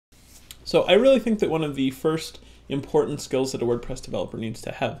So I really think that one of the first important skills that a WordPress developer needs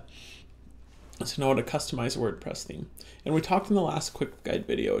to have is to know how to customize a WordPress theme. And we talked in the last quick guide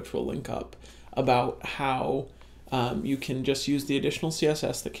video, which we'll link up, about how you can just use the additional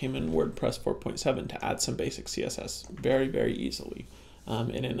CSS that came in WordPress 4.7 to add some basic CSS very, very easily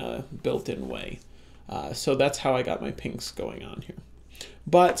and in a built-in way. So that's how I got my pinks going on here.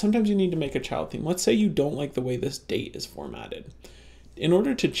 But sometimes you need to make a child theme. Let's say you don't like the way this date is formatted. In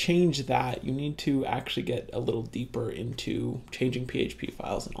order to change that, you need to actually get a little deeper into changing PHP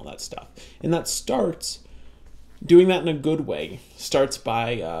files and all that stuff. And that starts, doing that in a good way, starts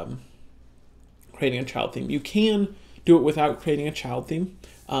by creating a child theme. You can do it without creating a child theme.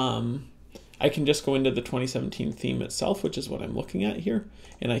 I can just go into the 2017 theme itself, which is what I'm looking at here,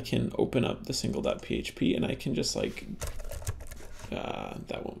 and I can open up the single.php and I can just like,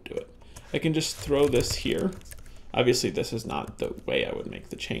 that won't do it. I can just throw this here. Obviously this is not the way I would make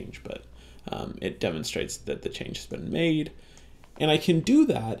the change, but it demonstrates that the change has been made. And I can do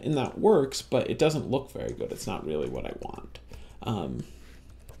that and that works, but it doesn't look very good. It's not really what I want.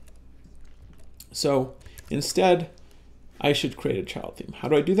 So instead, I should create a child theme. How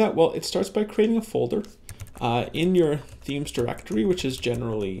do I do that? Well, it starts by creating a folder in your themes directory, which is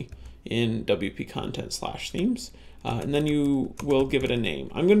generally in WP content/themes. And then you will give it a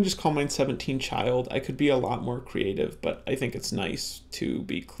name. I'm going to just call mine 17 child. I could be a lot more creative, but I think it's nice to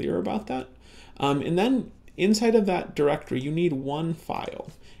be clear about that. And then inside of that directory, you need one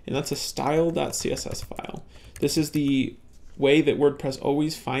file, and that's a style.css file. This is the way that WordPress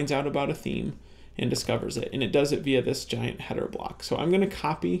always finds out about a theme and discovers it, and it does it via this giant header block. So I'm going to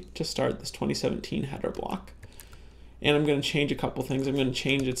copy to start this 2017 header block, and I'm going to change a couple things. I'm going to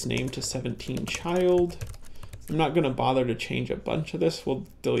change its name to 17 child. I'm not going to bother to change a bunch of this. We'll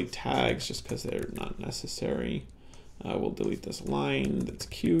delete tags just because they're not necessary. We'll delete this line that's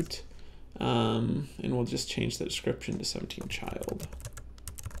cute, and we'll just change the description to 17 child.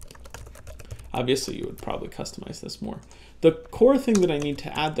 Obviously, you would probably customize this more. The core thing that I need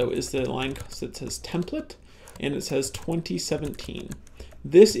to add, though, is the line that says template, and it says 2017.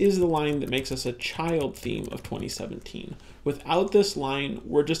 This is the line that makes us a child theme of 2017. Without this line,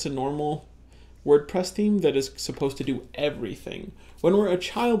 we're just a normal WordPress theme that is supposed to do everything. When we're a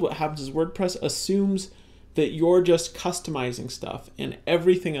child, what happens is WordPress assumes that you're just customizing stuff and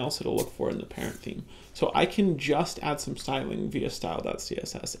everything else it'll look for in the parent theme. So I can just add some styling via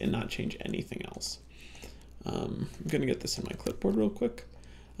style.css and not change anything else. I'm going to get this in my clipboard real quick.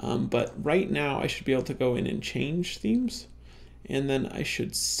 But right now I should be able to go in and change themes, and then I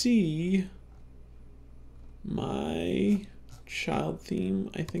should see my child theme.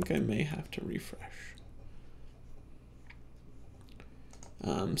 I think I may have to refresh.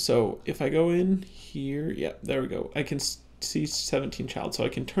 So if I go in here, yeah, there we go. I can see 17 child, so I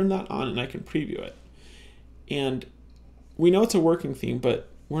can turn that on and I can preview it. And we know it's a working theme, but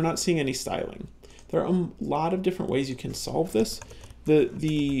we're not seeing any styling. There are a lot of different ways you can solve this.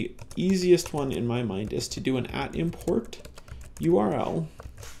 The easiest one in my mind is to do an @import URL,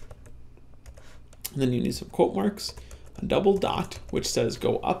 and then you need some quote marks, a double dot, which says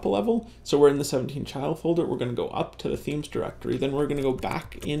go up a level. So we're in the 17 child folder. We're going to go up to the themes directory. Then we're going to go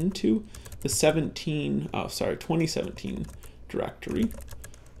back into the 2017 directory.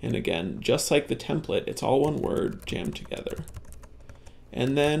 And again, just like the template, it's all one word jammed together.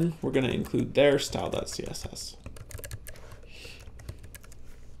 And then we're going to include their style.css.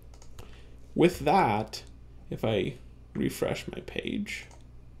 With that, if I refresh my page,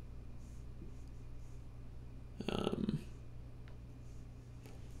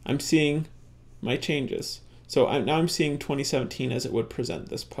 I'm seeing my changes. So now I'm seeing 2017 as it would present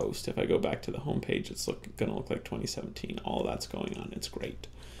this post. If I go back to the home page, it's going to look like 2017. All that's going on. It's great.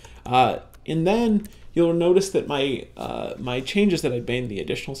 And then you'll notice that my changes that I made in the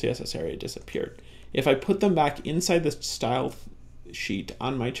additional CSS area disappeared. If I put them back inside the style sheet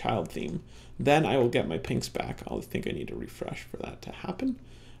on my child theme, then I will get my pinks back. I'll think I need to refresh for that to happen.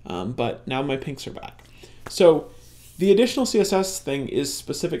 But now my pinks are back. So the additional CSS thing is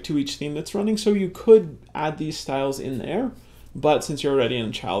specific to each theme that's running, so you could add these styles in there, but since you're already in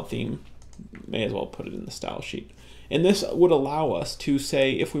a child theme, may as well put it in the style sheet. And this would allow us to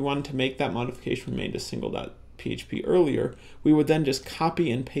say, if we wanted to make that modification we made to single.php earlier, we would then just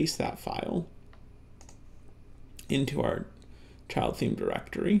copy and paste that file into our child theme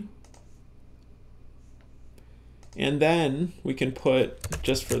directory. And then we can put,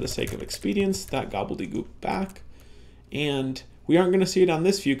 just for the sake of expedience, that gobbledygook back. And we aren't going to see it on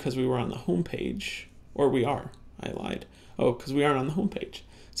this view because we were on the home page, or we are. I lied. Oh, because we aren't on the home page.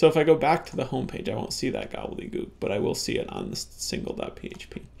 So if I go back to the home page, I won't see that gobbledygook, but I will see it on the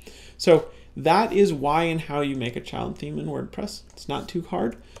single.php. So that is why and how you make a child theme in WordPress. It's not too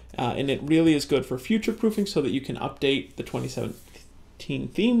hard, and it really is good for future proofing so that you can update the 2017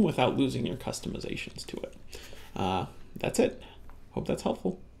 theme without losing your customizations to it. That's it. Hope that's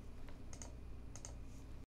helpful.